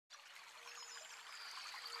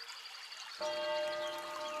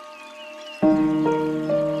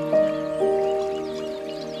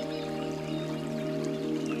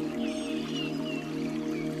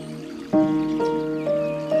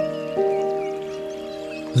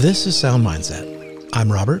This is Sound Mindset.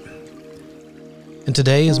 I'm Robert, and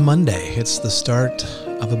today is Monday. It's the start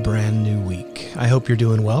of a brand new week. I hope you're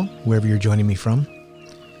doing well, wherever you're joining me from.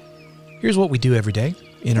 Here's what we do every day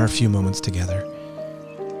in our few moments together.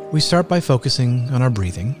 We start by focusing on our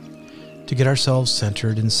breathing to get ourselves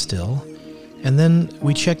centered and still, and then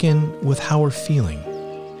we check in with how we're feeling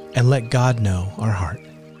and let God know our heart.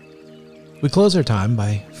 We close our time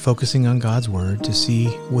by focusing on God's Word to see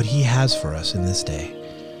what He has for us in this day.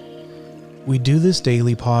 We do this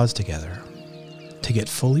daily pause together to get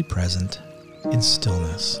fully present in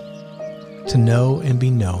stillness, to know and be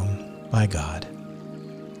known by God.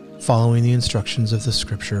 Following the instructions of the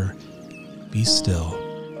Scripture, be still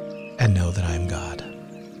and know that I am God.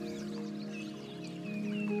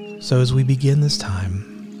 So as we begin this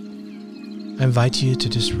time, I invite you to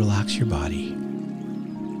just relax your body.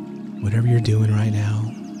 Whatever you're doing right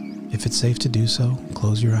now, if it's safe to do so,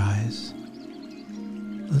 close your eyes.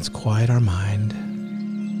 Let's quiet our mind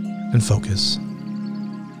and focus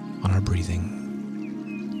on our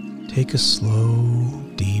breathing. Take a slow,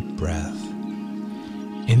 deep breath,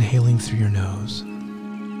 inhaling through your nose.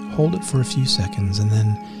 Hold it for a few seconds and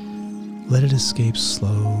then let it escape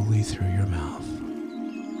slowly through your mouth.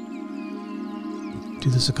 Do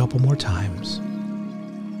this a couple more times.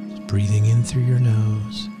 Just breathing in through your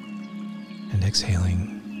nose and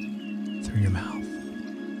exhaling through your mouth.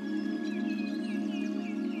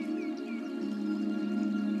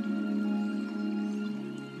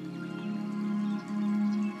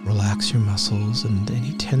 Relax your muscles and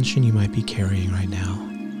any tension you might be carrying right now.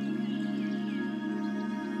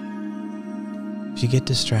 If you get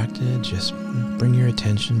distracted, just bring your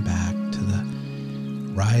attention back to the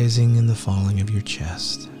rising and the falling of your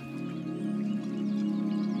chest.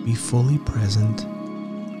 Be fully present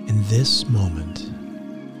in this moment,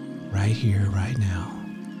 right here, right now,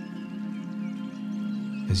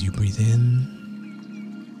 as you breathe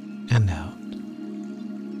in and out.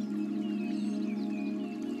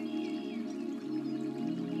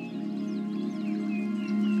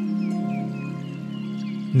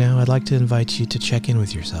 Now I'd like to invite you to check in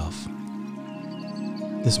with yourself.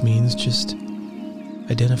 This means just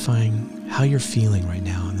identifying how you're feeling right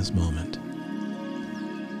now in this moment.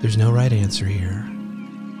 There's no right answer here.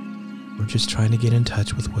 We're just trying to get in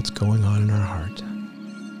touch with what's going on in our heart.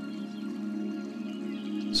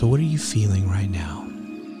 So what are you feeling right now?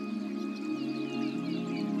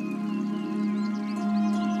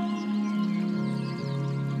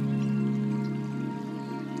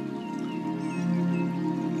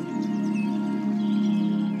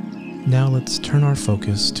 Now let's turn our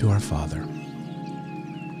focus to our Father.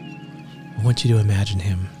 I want you to imagine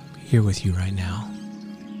Him here with you right now.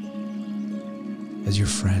 As your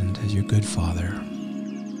friend, as your good Father.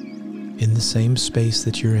 In the same space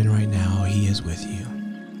that you're in right now, He is with you.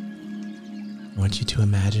 I want you to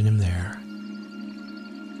imagine Him there.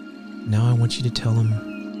 Now I want you to tell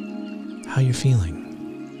Him how you're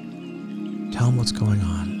feeling. Tell Him what's going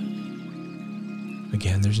on.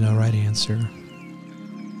 Again, there's no right answer.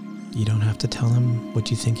 You don't have to tell Him what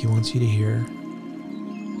you think He wants you to hear.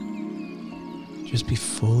 Just be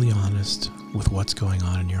fully honest with what's going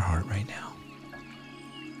on in your heart right now.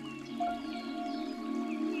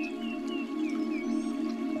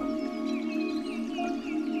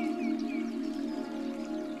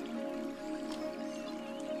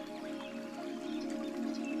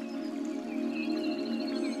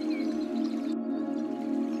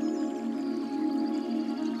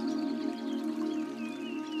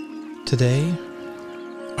 Today,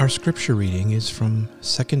 our scripture reading is from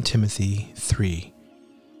 2 Timothy 3,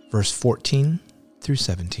 verse 14 through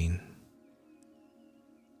 17.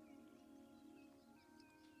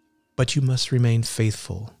 But you must remain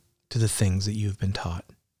faithful to the things that you have been taught.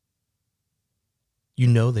 You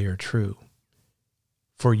know they are true,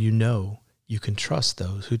 for you know you can trust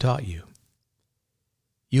those who taught you.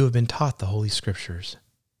 You have been taught the Holy Scriptures,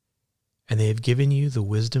 and they have given you the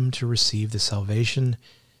wisdom to receive the salvation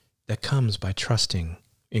that comes by trusting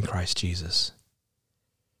in Christ Jesus.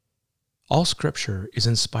 All Scripture is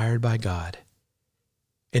inspired by God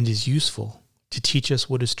and is useful to teach us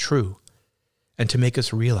what is true and to make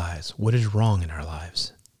us realize what is wrong in our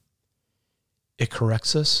lives. It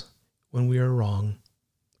corrects us when we are wrong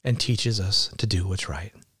and teaches us to do what's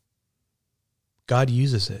right. God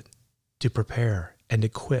uses it to prepare and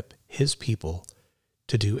equip His people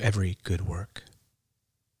to do every good work.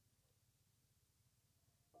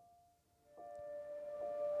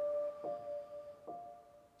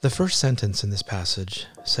 The first sentence in this passage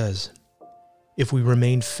says, "If we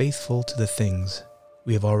remain faithful to the things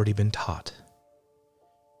we have already been taught."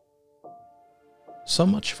 So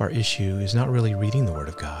much of our issue is not really reading the Word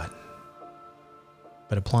of God,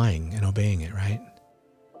 but applying and obeying it, right?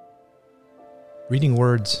 Reading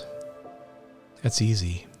words, that's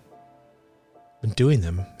easy, but doing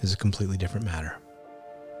them is a completely different matter.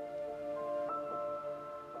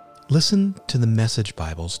 Listen to the Message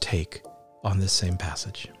Bible's take on this same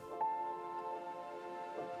passage.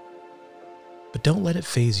 But don't let it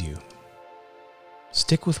faze you.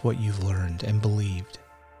 Stick with what you've learned and believed,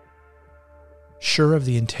 sure of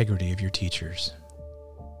the integrity of your teachers.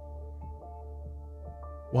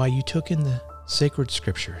 Why, you took in the sacred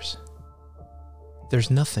scriptures. There's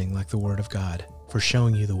nothing like the Word of God for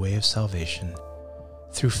showing you the way of salvation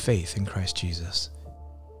through faith in Christ Jesus.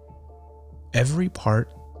 Every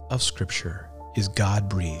part of Scripture is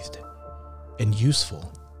God-breathed and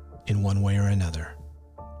useful in one way or another,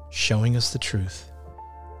 showing us the truth,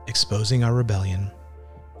 exposing our rebellion,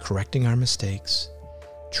 correcting our mistakes,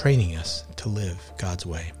 training us to live God's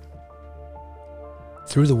way.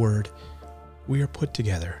 Through the Word, we are put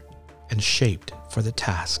together and shaped for the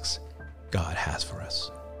tasks God has for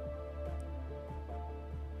us.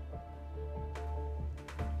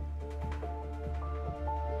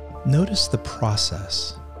 Notice the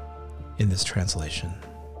process in this translation.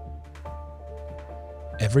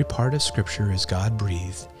 Every part of Scripture is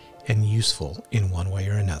God-breathed and useful in one way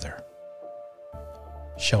or another,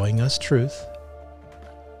 showing us truth,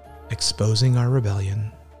 exposing our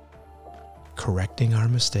rebellion, correcting our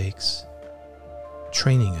mistakes,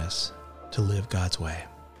 training us to live God's way.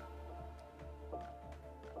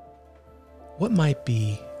 What might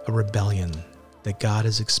be a rebellion that God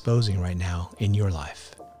is exposing right now in your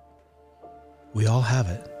life? We all have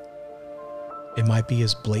it. It might be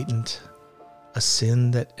as blatant a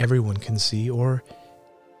sin that everyone can see, or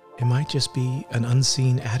it might just be an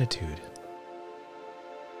unseen attitude.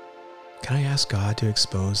 Can I ask God to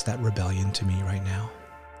expose that rebellion to me right now?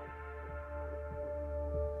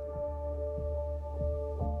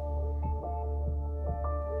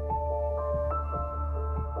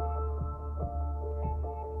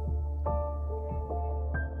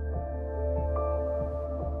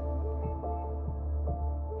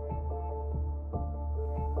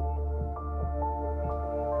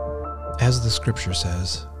 As the Scripture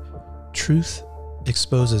says, truth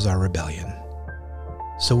exposes our rebellion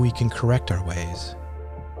so we can correct our ways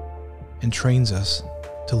and trains us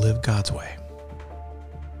to live God's way.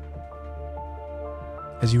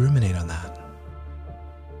 As you ruminate on that,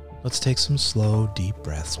 let's take some slow, deep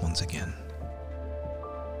breaths once again.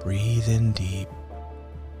 Breathe in deep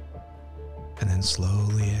and then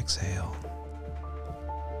slowly exhale,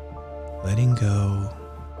 letting go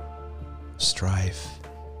strife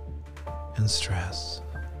and stress,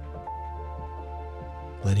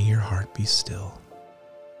 letting your heart be still.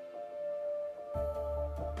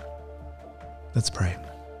 Let's pray.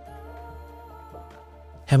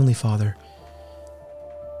 Heavenly Father,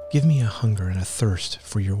 give me a hunger and a thirst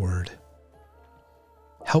for your word.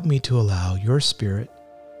 Help me to allow your Spirit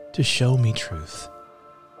to show me truth,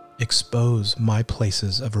 expose my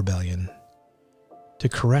places of rebellion, to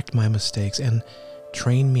correct my mistakes, and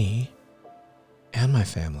train me and my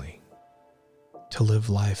family to live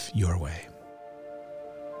life your way.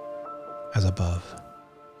 As above,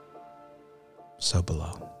 so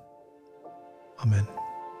below. Amen.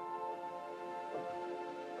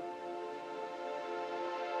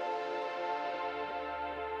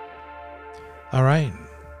 All right.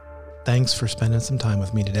 Thanks for spending some time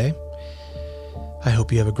with me today. I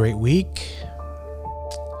hope you have a great week.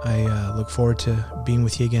 I look forward to being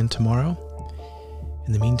with you again tomorrow.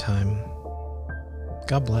 In the meantime,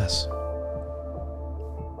 God bless.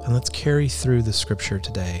 And let's carry through the Scripture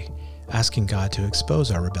today, asking God to expose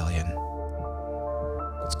our rebellion.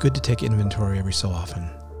 It's good to take inventory every so often.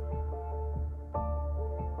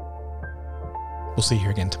 We'll see you here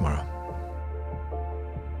again tomorrow.